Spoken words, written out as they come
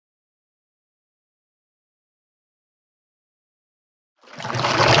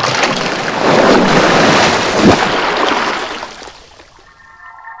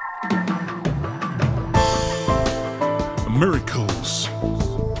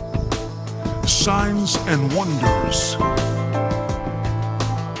signs and wonders,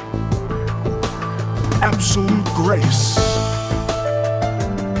 absolute grace,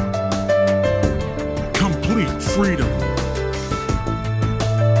 complete freedom,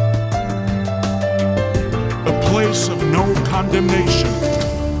 a place of no condemnation.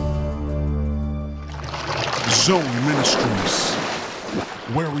 Zoe Ministries,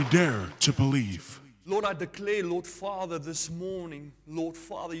 where we dare to believe. Lord, I declare, Lord Father, this morning, Lord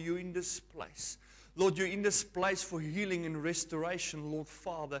Father, you're in this place. Lord, you're in this place for healing and restoration, Lord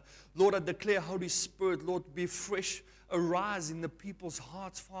Father. Lord, I declare, Holy Spirit, Lord, be fresh, arise in the people's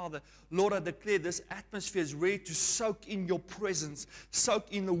hearts, Father. Lord, I declare this atmosphere is ready to soak in your presence,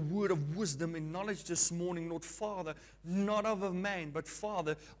 soak in the word of wisdom and knowledge this morning, Lord Father, not of a man, but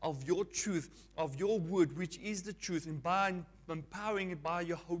Father, of your truth, of your word, which is the truth, and by empowering it by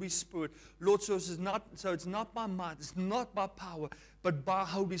your Holy Spirit. Lord, so it's not by might, it's not by power, but by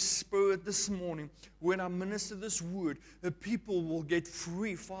Holy Spirit this morning. When I minister this word, the people will get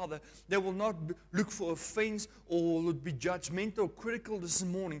free, Father. They will not look for offense or be judgmental or critical this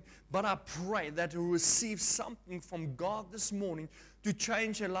morning, but I pray that they'll receive something from God this morning to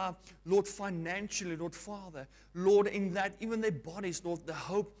change their life, Lord, financially, Lord Father. Lord, in that, even their bodies, Lord, the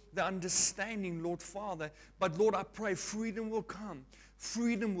hope, the understanding, Lord Father. But Lord, I pray freedom will come.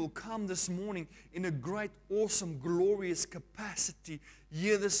 Freedom will come this morning in a great, awesome, glorious capacity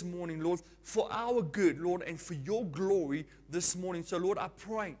here this morning, Lord, for our good, Lord, and for your glory this morning. So, Lord, I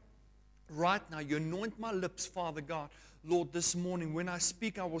pray right now, you anoint my lips, Father God. Lord, this morning, when I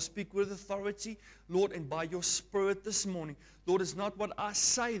speak, I will speak with authority, Lord, and by your Spirit this morning. Lord, it's not what I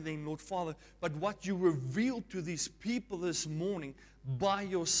say then, Lord Father, but what you reveal to these people this morning by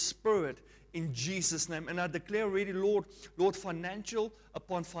your Spirit in Jesus' name. And I declare already, Lord, financial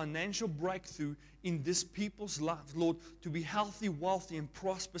upon financial breakthrough in this people's lives, Lord, to be healthy, wealthy, and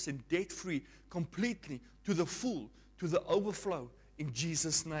prosperous and debt-free completely to the full, to the overflow in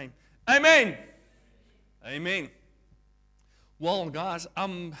Jesus' name. Amen. Amen. Well, guys,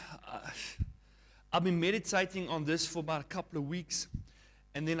 I've been meditating on this for about a couple of weeks,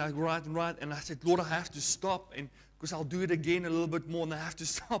 and then I write, and I said, Lord, I have to stop, and because I'll do it again a little bit more, and I have to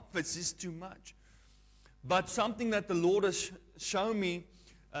stop. It's just too much. But something that the Lord has shown me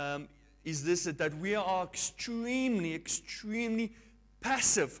is this, that we are extremely, extremely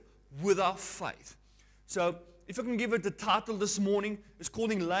passive with our faith. So if I can give it the title this morning, it's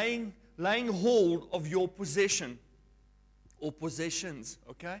called laying hold of your possession or possessions,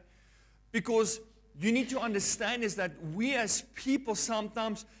 okay? Because you need to understand is that we as people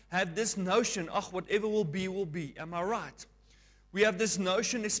sometimes have this notion, whatever will be, will be. Am I right? We have this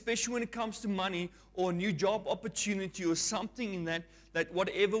notion, especially when it comes to money or a new job opportunity or something in that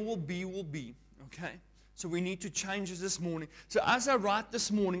whatever will be, okay? So we need to change this morning. So as I write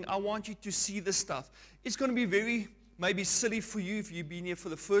this morning, I want you to see this stuff. It's going to be very, maybe silly for you if you've been here for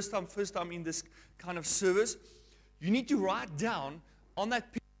the first time in this kind of service. You need to write down on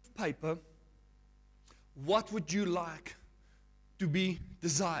that piece of paper, what would you like to be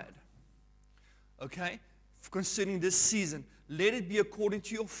desired? Okay? Concerning this season, let it be according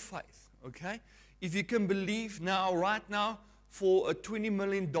to your faith. Okay? If you can believe now, right now, for a $20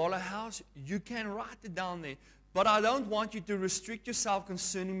 million house, you can write it down there. But I don't want you to restrict yourself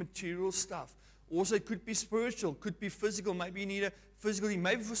concerning material stuff. Also, it could be spiritual, could be physical. Maybe you need a physical,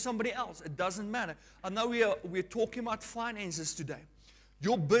 maybe for somebody else. It doesn't matter. I know we're talking about finances today.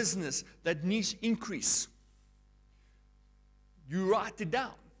 Your business that needs increase, you write it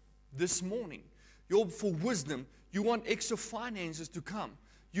down this morning. For wisdom, you want extra finances to come.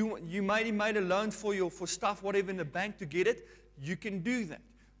 You might have made a loan for stuff, whatever in the bank to get it. You can do that,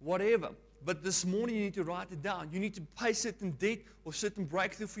 whatever. But this morning you need to write it down. You need to pay certain debt or certain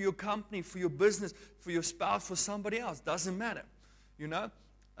breakthrough for your company, for your business, for your spouse, for somebody else. Doesn't matter. You know,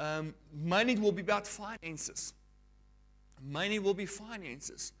 money will be about finances. Money will be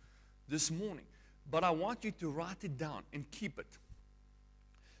finances this morning. But I want you to write it down and keep it.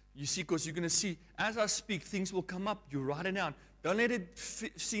 You see, because you're going to see, as I speak, things will come up. You write it down. Don't let it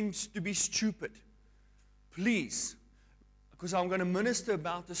seem to be stupid. Please. Because I'm going to minister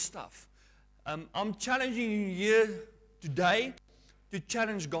about this stuff. I'm challenging you here today to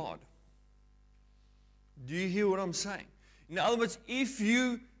challenge God. Do you hear what I'm saying? In other words, if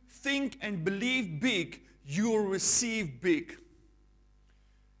you think and believe big, you will receive big.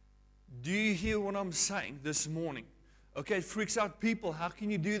 Do you hear what I'm saying this morning? Okay, it freaks out people. How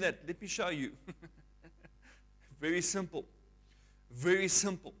can you do that? Let me show you. Very simple. Very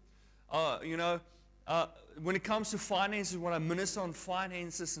simple. When it comes to finances, when I minister on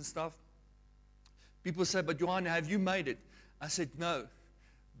finances and stuff, people say, but Johan, have you made it? I said, no.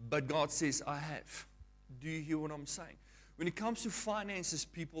 but God says, I have. Do you hear what I'm saying? When it comes to finances,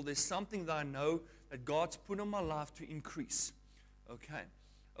 people, there's something that I know that God's put in my life to increase. Okay?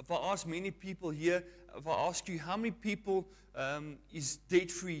 If I ask many people here, if I ask you, how many people is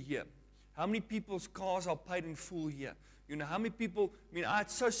debt-free here? How many people's cars are paid in full here? You know, how many people, I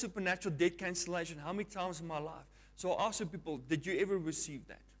had so supernatural debt cancellation, how many times in my life? So I ask you people, did you ever receive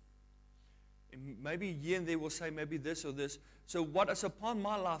that? And maybe here and there will say maybe this or this. So what is upon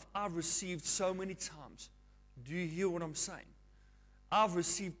my life, I've received so many times. Do you hear what I'm saying? I've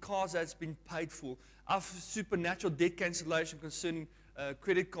received cars that's been paid for. I've supernatural debt cancellation concerning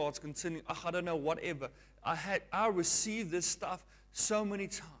credit cards, concerning, I don't know, whatever. I received this stuff so many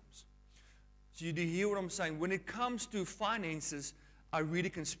times. So do you hear what I'm saying? When it comes to finances, I really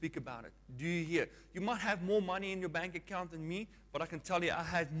can speak about it. Do you hear? You might have more money in your bank account than me, but I can tell you I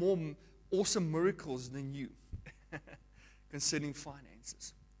had more awesome miracles than you concerning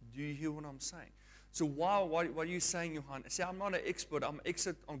finances. Do you hear what I'm saying? So what are you saying, Johan? See, I'm not an expert. I'm an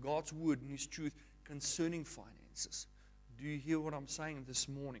expert on God's word and His truth concerning finances. Do you hear what I'm saying this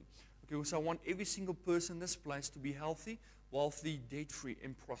morning? Okay, so I want every single person in this place to be healthy, wealthy, debt-free,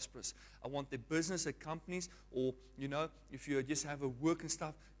 and prosperous. I want their business, their companies, or, you know, if you just have a work and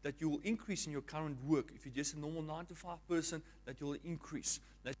stuff, that you will increase in your current work. If you're just a normal 9-to-5 person, that you'll increase,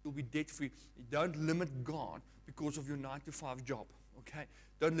 that you'll be debt-free. Don't limit God because of your 9-to-5 job, okay?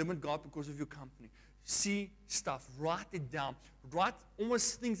 Don't limit God because of your company. See stuff, write it down. Write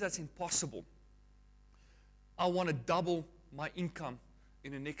almost things that's impossible. I want to double my income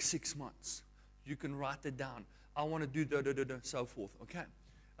in the next 6 months. You can write it down. I want to do so forth, okay?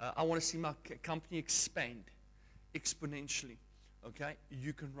 I want to see my company expand exponentially, okay?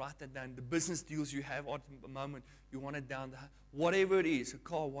 You can write that down. The business deals you have at the moment, you want it down, whatever it is, a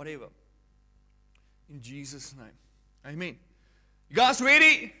car, whatever. In Jesus' name, amen. You guys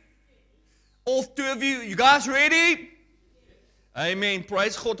ready? All 2 of you, you guys ready? Amen.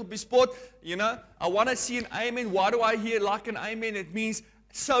 Praise God op die spot. You know, I want to see an amen. Why do I hear like an amen? It means,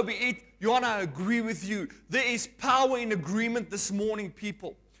 so be it. Johan, I agree with you. There is power in agreement this morning,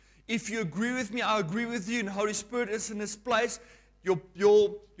 people. If you agree with me, I agree with you, and the Holy Spirit is in this place, your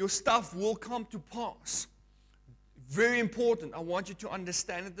stuff will come to pass. Very important. I want you to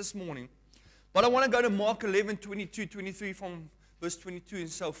understand it this morning. But I want to go to Mark 11, 22, 23 from verse 22 and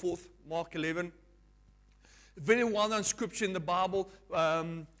so forth. Mark 11. Very well-known scripture in the Bible.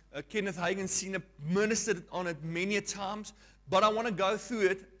 Kenneth Hagin seen it, ministered on it many times. But I want to go through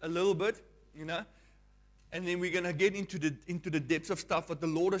it a little bit, you know. And then we're going to get into the depths of stuff that the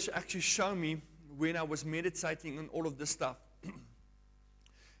Lord has actually shown me when I was meditating on all of this stuff.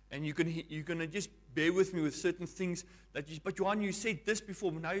 And you're going to just bear with me with certain things. But Johan, you said this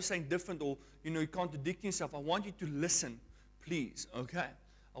before, but now you're saying different, or, you know, you're contradicting yourself. I want you to listen, please, okay?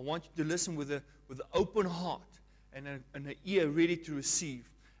 I want you to listen with an open heart and an ear ready to receive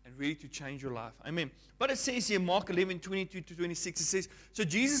and ready to change your life. Amen. But it says here, Mark 11, 22 to 26, it says, so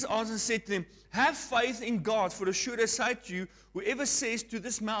Jesus answered and said to them, have faith in God, for assuredly I say to you, whoever says to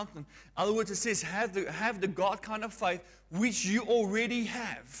this mountain, in other words, it says, have the God kind of faith, which you already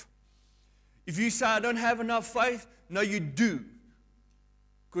have. If you say, I don't have enough faith, no, you do.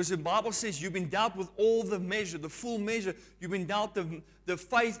 Because the Bible says you've been dealt with all the measure, the full measure. You've been dealt the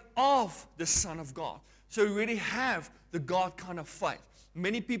faith of the Son of God. So you already have the God kind of faith.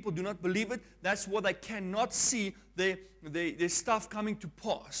 Many people do not believe it. That's why they cannot see their stuff coming to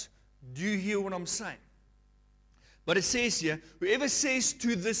pass. Do you hear what I'm saying? But it says here, whoever says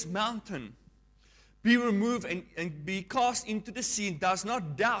to this mountain, be removed and be cast into the sea, and does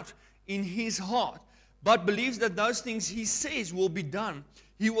not doubt in his heart, but believes that those things he says will be done,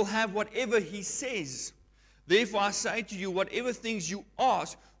 he will have whatever he says. Therefore I say to you, whatever things you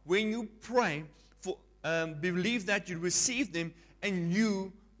ask when you pray, believe that you receive them and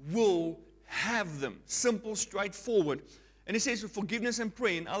you will have them. Simple, straightforward. And it says forgiveness and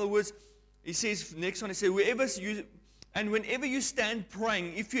prayer. In other words, he says, next one, he says, whenever you stand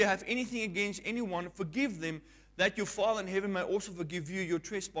praying, if you have anything against anyone, forgive them, that your Father in heaven may also forgive you your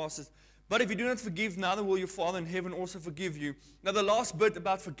trespasses. But if you do not forgive, neither will your Father in heaven also forgive you. Now the last bit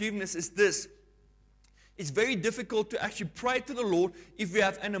about forgiveness is this. It's very difficult to actually pray to the Lord if you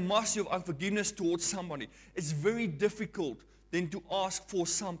have animosity of unforgiveness towards somebody. It's very difficult then to ask for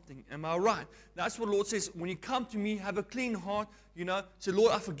something. Am I right? That's what the Lord says. When you come to me, have a clean heart, you know, say,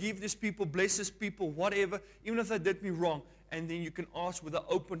 Lord, I forgive these people, bless these people, whatever, even if they did me wrong. And then you can ask with an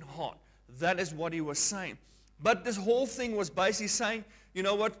open heart. That is what he was saying. But this whole thing was basically saying, you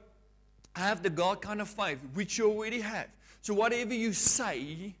know what? Have the God kind of faith, which you already have. So whatever you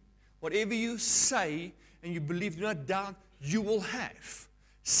say, and you believe, do not doubt, you will have.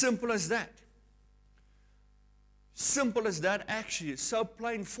 Simple as that. Simple as that, actually. It's so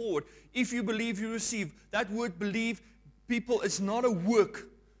plain forward. If you believe, you receive. That word believe, people, it's not a work.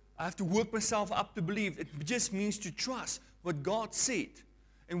 I have to work myself up to believe. It just means to trust what God said.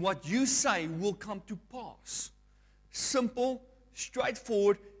 And what you say will come to pass. Simple,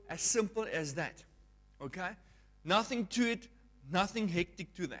 straightforward, as simple as that. Okay? Nothing to it, nothing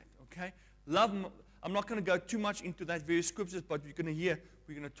hectic to that. Okay? Love, I'm not going to go too much into that various scriptures, but you're going to hear,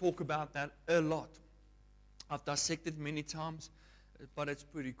 we're going to talk about that a lot. I've dissected many times, but it's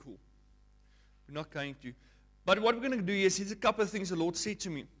pretty cool. We're not going to. But what we're going to do is, here's a couple of things the Lord said to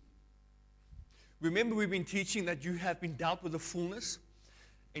me. Remember, we've been teaching that you have been dealt with the fullness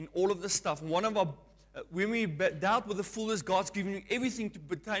and all of this stuff. One of our, when we dealt with the fullness, God's given you everything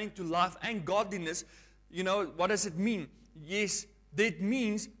pertaining to life and godliness. You know, what does it mean? Yes, that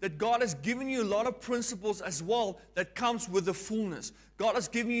means that God has given you a lot of principles as well that comes with the fullness. God has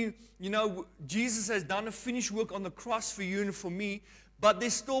given you, you know, Jesus has done a finished work on the cross for you and for me, but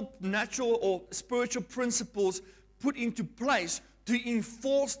there's still natural or spiritual principles put into place to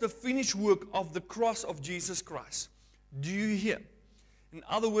enforce the finished work of the cross of Jesus Christ. Do you hear? In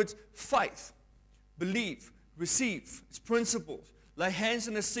other words, faith, believe, receive, it's principles. Lay hands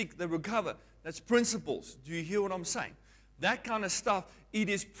on the sick, they recover. That's principles. Do you hear what I'm saying? That kind of stuff, it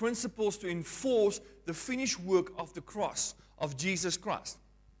is principles to enforce the finished work of the cross of Jesus Christ.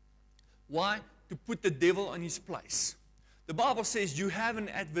 Why? To put the devil on his place. The Bible says you have an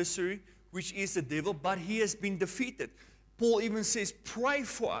adversary, which is the devil, but he has been defeated. Paul even says, pray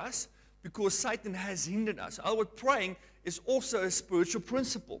for us because Satan has hindered us. Our praying is also a spiritual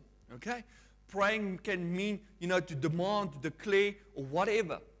principle. Okay? Praying can mean, you know, to demand, to declare, or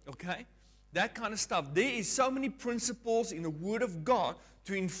whatever. Okay? That kind of stuff. There is so many principles in the Word of God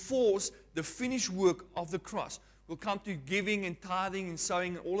to enforce the finished work of the cross. We'll come to giving and tithing and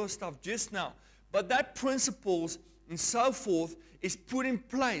sowing and all that stuff just now. But that principles and so forth is put in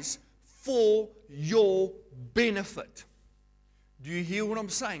place for your benefit. Do you hear what I'm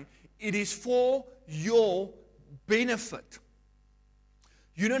saying? It is for your benefit.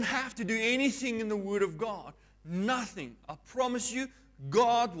 You don't have to do anything in the Word of God. Nothing. I promise you,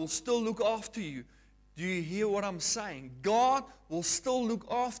 God will still look after you. Do you hear what I'm saying? God will still look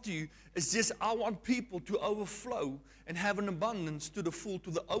after you. It's just I want people to overflow and have an abundance to the full,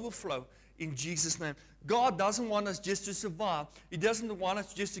 to the overflow in Jesus' name. God doesn't want us just to survive. He doesn't want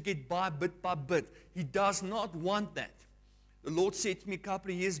us just to get by bit by bit. He does not want that. The Lord said to me a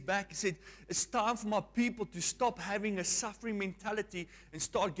couple of years back, He said, it's time for my people to stop having a suffering mentality and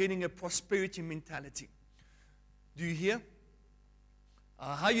start getting a prosperity mentality. Do you hear?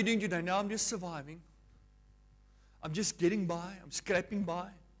 How are you doing today? No, I'm just surviving. I'm just getting by. I'm scraping by.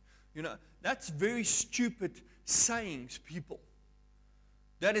 You know, that's very stupid sayings, people.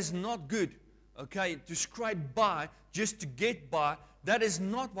 That is not good, okay? To scrape by just to get by, that is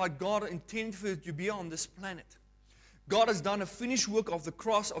not what God intended for you to be on this planet. God has done a finished work of the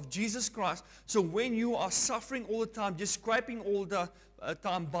cross of Jesus Christ. So when you are suffering all the time, just scraping all the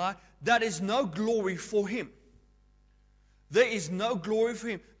time by, that is no glory for Him. There is no glory for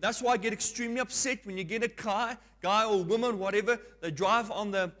Him. That's why I get extremely upset when you get a guy or woman, whatever, they drive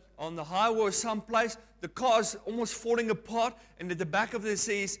on the highway or someplace, the car is almost falling apart, and at the back of it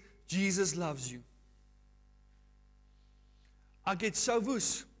says, Jesus loves you. I get so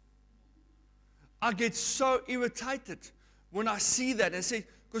woos. I get so irritated when I see that and say,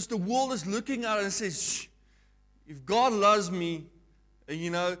 because the world is looking at it and says, if God loves me,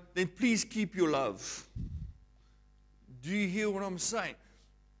 you know, then please keep your love. Do you hear what I'm saying?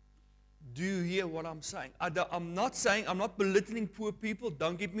 Do you hear what I'm saying? I'm not belittling poor people.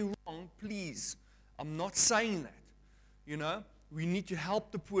 Don't get me wrong, please. I'm not saying that. You know, we need to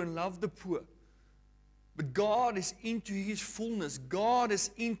help the poor and love the poor. But God is into His fullness. God is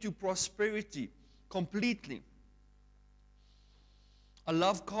into prosperity completely. I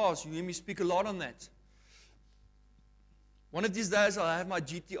love cars. You hear me speak a lot on that. One of these days I'll have my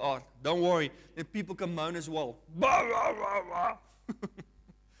GTR. Don't worry. Then people can moan as well. Bah, bah, bah, bah.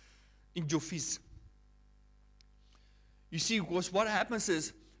 In your face. You see, because what happens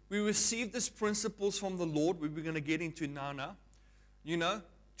is we receive these principles from the Lord, we're going to get into now, you know,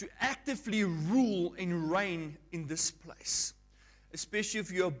 to actively rule and reign in this place. Especially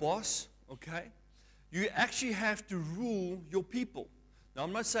if you're a boss, okay? You actually have to rule your people. Now,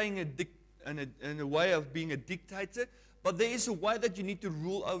 I'm not saying in a way of being a dictator, but there is a way that you need to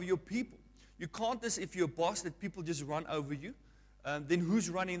rule over your people. You can't just, if you're a boss, let people just run over you. Then who's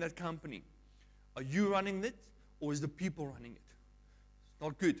running that company? Are you running it, or is the people running it? It's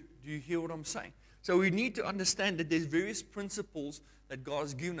not good. Do you hear what I'm saying? So we need to understand that there's various principles that God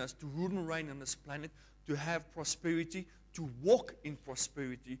has given us to rule and reign on this planet, to have prosperity, to walk in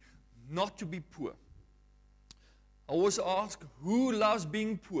prosperity, not to be poor. I always ask, who loves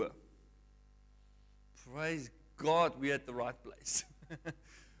being poor? Praise God, we're at the right place.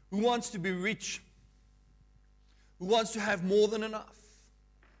 Who wants to be rich? Who wants to have more than enough?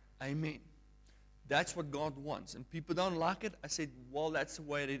 Amen. That's what God wants. And people don't like it. I said, well, that's the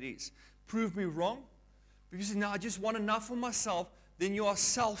way it is. Prove me wrong. Because you say, no, I just want enough for myself. Then you are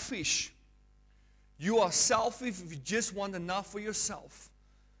selfish. You are selfish if you just want enough for yourself.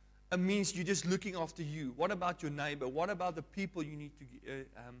 It means you're just looking after you. What about your neighbor? What about the people you need to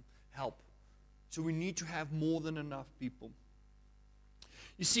help? So we need to have more than enough people.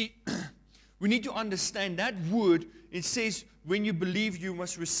 You see, we need to understand that word. It says, when you believe, you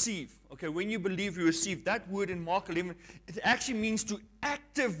must receive. Okay, when you believe, you receive. That word in Mark 11, it actually means to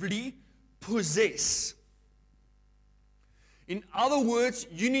actively possess. In other words,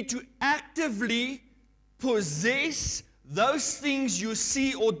 you need to actively possess those things you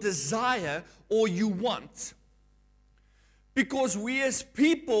see or desire or you want. Because we as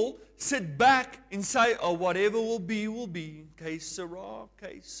people sit back and say, oh, whatever will be. Que sera,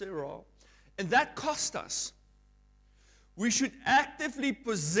 que sera. And that cost us. We should actively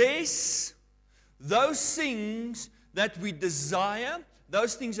possess those things that we desire,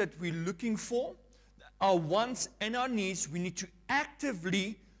 those things that we're looking for, our wants and our needs. We need to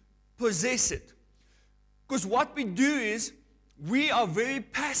actively possess it. Because what we do is, we are very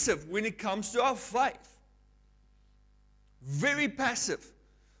passive when it comes to our faith. Very passive.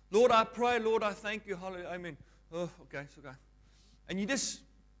 Lord, I pray. Lord, I thank you. Hallelujah. Amen. Oh, okay, it's okay. And you just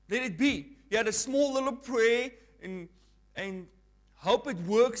let it be. You had a small little prayer and hope it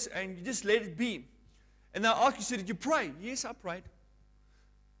works, and you just let it be. And I ask you, so did you pray? Yes, I prayed.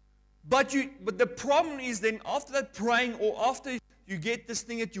 But the problem is then after that praying, or after you get this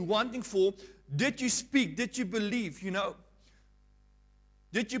thing that you're wanting for, did you speak? Did you believe? You know?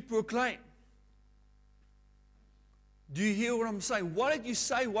 Did you proclaim? Do you hear what I'm saying? What did you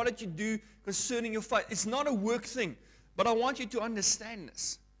say? What did you do concerning your faith? It's not a work thing. But I want you to understand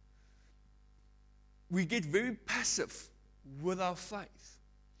this. We get very passive with our faith.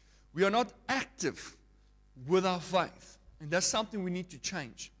 We are not active with our faith. And that's something we need to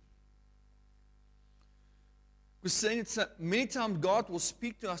change. Because many times God will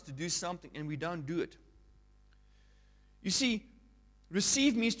speak to us to do something and we don't do it. You see,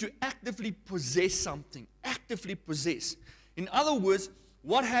 receive means to actively possess something. Actively possess. In other words,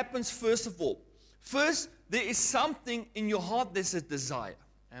 what happens first of all? First, there is something in your heart, there's a desire.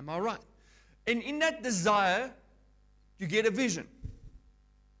 Am I right? And in that desire, you get a vision.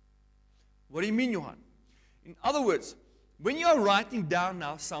 What do you mean, Johan? In other words, when you are writing down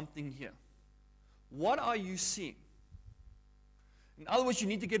now something here, what are you seeing? In other words, you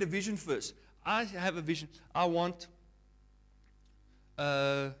need to get a vision first. I have a vision. I want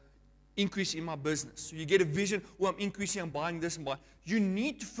increase in my business. So you get a vision, I'm increasing, I'm buying this and buying. You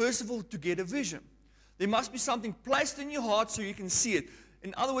need to, first of all, to get a vision. There must be something placed in your heart so you can see it.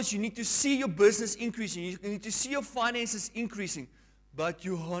 In other words, you need to see your business increasing. You need to see your finances increasing. But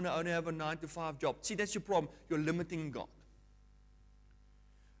you only have a 9-to-5 job. See, that's your problem. You're limiting God.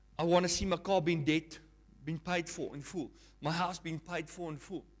 I want to see my car being paid for in full. My house being paid for in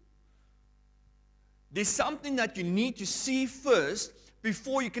full. There's something that you need to see first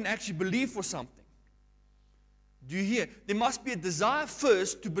before you can actually believe for something. Do you hear? There must be a desire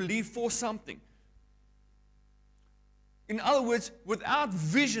first to believe for something. In other words, without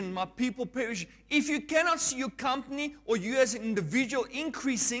vision, my people perish. If you cannot see your company or you as an individual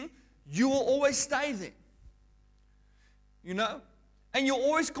increasing, you will always stay there. You know? And you'll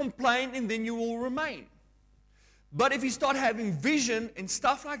always complain and then you will remain. But if you start having vision and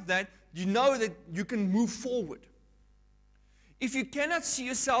stuff like that, you know that you can move forward. If you cannot see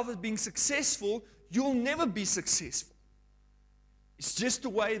yourself as being successful, you'll never be successful. It's just the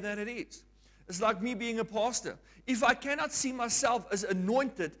way that it is. It's like me being a pastor. If I cannot see myself as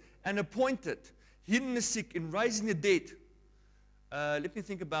anointed and appointed, healing the sick and raising the dead, let me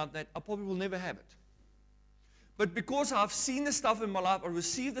think about that. I probably will never have it. But because I've seen the stuff in my life, I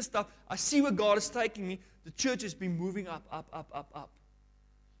received the stuff, I see where God is taking me, the church has been moving up, up, up, up, up.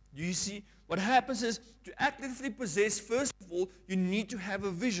 Do you see? What happens is, to actively possess, first of all, you need to have a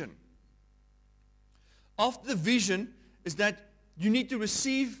vision. After the vision is that you need to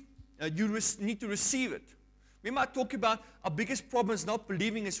receive, need to receive it. Remember I talk about our biggest problem is not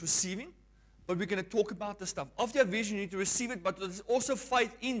believing, it's receiving. But we're going to talk about the stuff. After your vision, you need to receive it, but there's also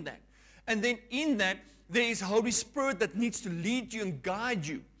faith in that. And then in that, there is Holy Spirit that needs to lead you and guide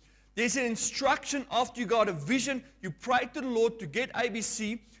you. There's an instruction after you got a vision. You pray to the Lord to get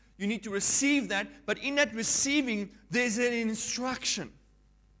ABC. You need to receive that. But in that receiving, there's an instruction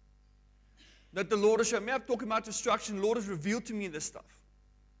that the Lord has shown me. I'm talking about instruction. The Lord has revealed to me this stuff.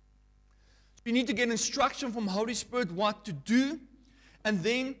 You need to get instruction from Holy Spirit what to do, and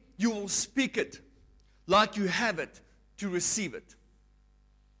then you will speak it like you have it to receive it.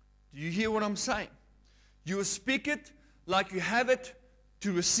 Do you hear what I'm saying? You will speak it like you have it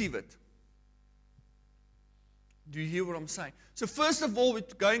to receive it. Do you hear what I'm saying? So first of all, we're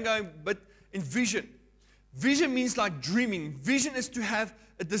going but in vision. Vision means like dreaming. Vision is to have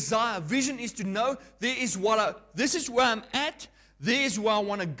a desire. Vision is to know this is where I'm at, there is where I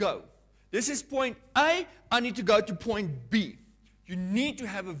want to go. This is point A, I need to go to point B. You need to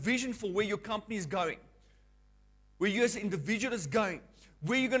have a vision for where your company is going, where you as an individual is going,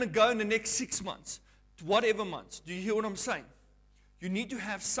 where you're going to go in the next 6 months, whatever months. Do you hear what I'm saying? You need to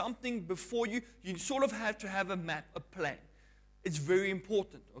have something before you. You sort of have to have a map, a plan. It's very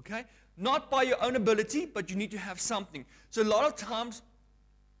important, okay? Not by your own ability, but you need to have something. So a lot of times,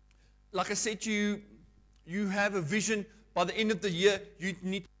 like I said to you, you have a vision. By the end of the year, you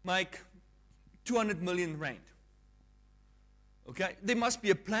need to make 200 million rand. Okay? There must be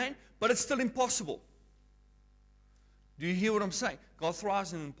a plan, but it's still impossible. Do you hear what I'm saying? God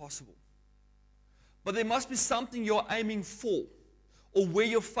thrives in the impossible. But there must be something you're aiming for, or where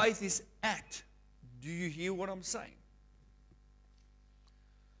your faith is at. Do you hear what I'm saying?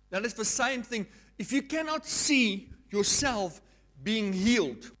 That is the same thing. If you cannot see yourself being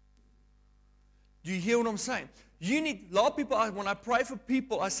healed, do you hear what I'm saying? A lot of people, when I pray for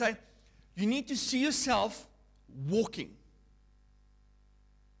people, I say, you need to see yourself walking.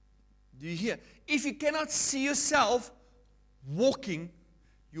 Do you hear? If you cannot see yourself walking,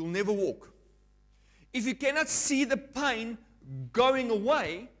 you'll never walk. If you cannot see the pain going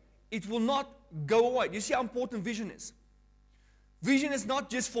away, it will not go away. Do you see how important vision is? Vision is not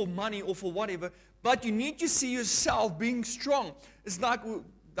just for money or for whatever, but you need to see yourself being strong. It's like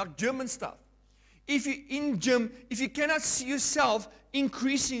German stuff. If you in gym, if you cannot see yourself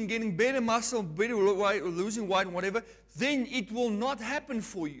increasing, getting better muscle, better weight, or losing weight, and whatever, then it will not happen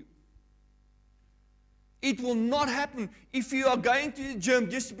for you. It will not happen. If you are going to the gym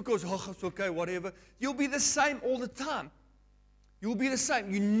just because, oh, it's okay, whatever, you'll be the same all the time. You'll be the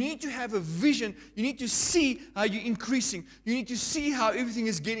same. You need to have a vision. You need to see how you're increasing. You need to see how everything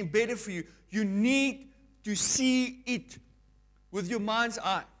is getting better for you. You need to see it with your mind's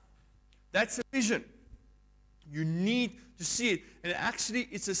eye. That's a vision. You need to see it. And actually,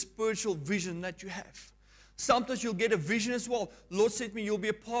 it's a spiritual vision that you have. Sometimes you'll get a vision as well. The Lord said to me, you'll be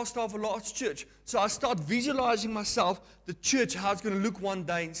a pastor of a large church. So I start visualizing myself, the church, how it's going to look one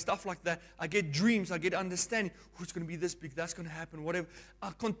day and stuff like that. I get dreams. I get understanding. Oh, it's going to be this big. That's going to happen, whatever.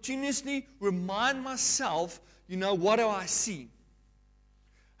 I continuously remind myself, what do I see?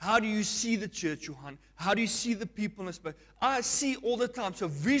 How do you see the church, Johan? How do you see the people in this place? I see all the time. So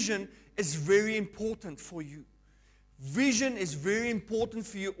vision is very important for you. Vision is very important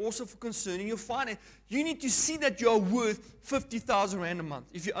for you also for concerning your finance. You need to see that you are worth 50,000 Rand a month.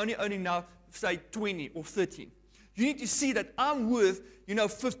 If you're only earning now, say 20 or 13. You need to see that I'm worth,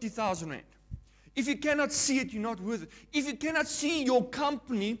 50,000 Rand. If you cannot see it, you're not worth it. If you cannot see your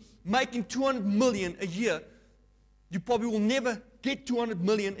company making 200 million a year, you probably will never get 200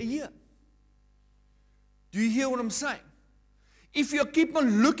 million a year. Do you hear what I'm saying? If you keep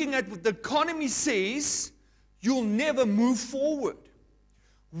on looking at what the economy says, you'll never move forward.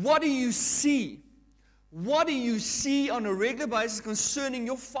 What do you see? What do you see on a regular basis concerning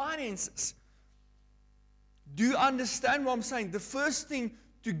your finances? Do you understand what I'm saying? The first thing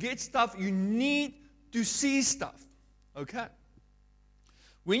to get stuff, you need to see stuff. Okay?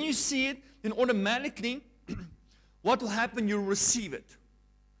 When you see it, then automatically, what will happen? You'll receive it.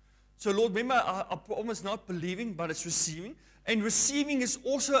 So Lord, remember, I promise not believing, but it's receiving. And receiving is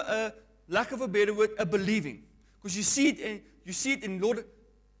also a, lack of a better word, a believing. Because you see it and Lord,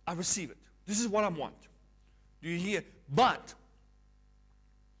 I receive it. This is what I want. Do you hear? But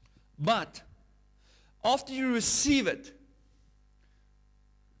after you receive it,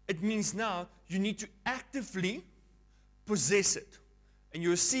 it means now you need to actively possess it. And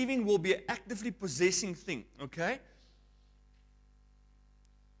your receiving will be an actively possessing thing, okay?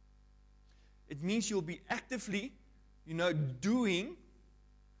 It means you'll be actively, doing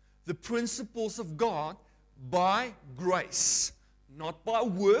the principles of God by grace. Not by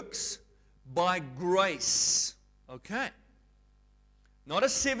works, by grace. Okay? Not a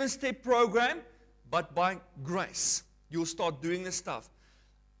 7-step program, but by grace. You'll start doing this stuff.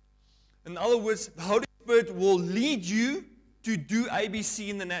 In other words, the Holy Spirit will lead you to do ABC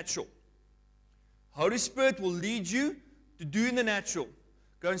in the natural. Holy Spirit will lead you to do in the natural.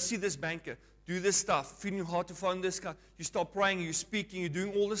 Go and see this banker. Do this stuff. Feeling your heart to phone this guy. You start praying, you're speaking, you're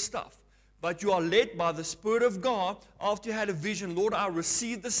doing all this stuff. But you are led by the Spirit of God after you had a vision. Lord, I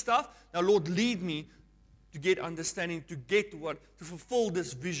received this stuff. Now, Lord, lead me to get understanding, to get what? To fulfill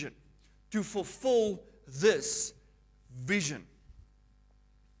this vision. To fulfill this vision.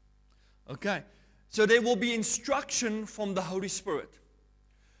 Okay. So there will be instruction from the Holy Spirit.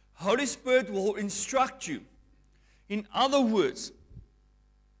 Holy Spirit will instruct you. In other words,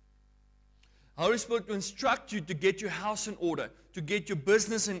 Holy Spirit will instruct you to get your house in order, to get your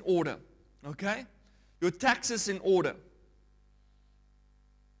business in order, okay? Your taxes in order.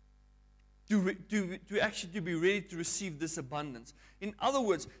 To be ready to receive this abundance. In other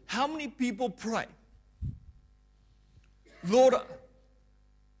words, how many people pray? Lord,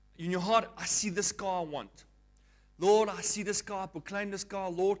 in your heart, I see this car I want. Lord, I see this car, I proclaim this car.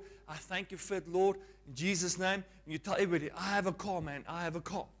 Lord, I thank you for it, Lord, in Jesus' name. And you tell everybody, I have a car, man, I have a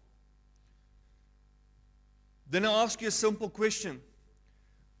car. Then I ask you a simple question.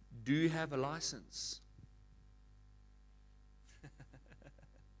 Do you have a license?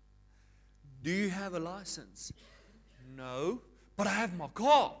 Do you have a license? No, but I have my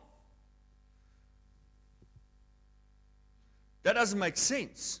car. That doesn't make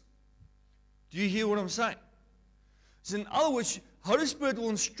sense. Do you hear what I'm saying? So in other words, Holy Spirit will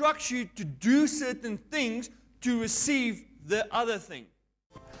instruct you to do certain things to receive the other thing.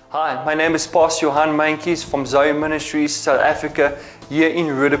 Hi, my name is Pastor Johan Meintjes from Zoe Ministries, South Africa, here in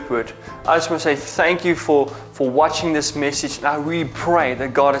Rudderpoort. I just want to say thank you for watching this message. And I really pray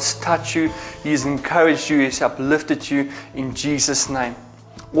that God has touched you, He has encouraged you, He has uplifted you in Jesus' name.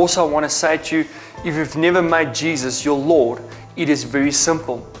 Also, I want to say to you, if you've never made Jesus your Lord, it is very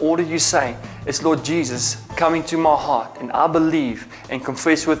simple. All that you say is, Lord Jesus, come into my heart, and I believe and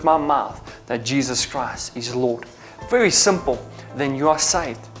confess with my mouth that Jesus Christ is Lord. Very simple. Then you are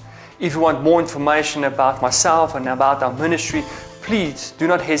saved. If you want more information about myself and about our ministry, please do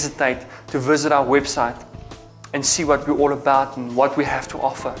not hesitate to visit our website and see what we're all about and what we have to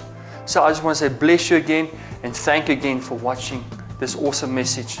offer. So I just want to say bless you again and thank you again for watching this awesome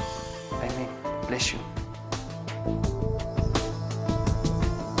message. Amen. Bless you.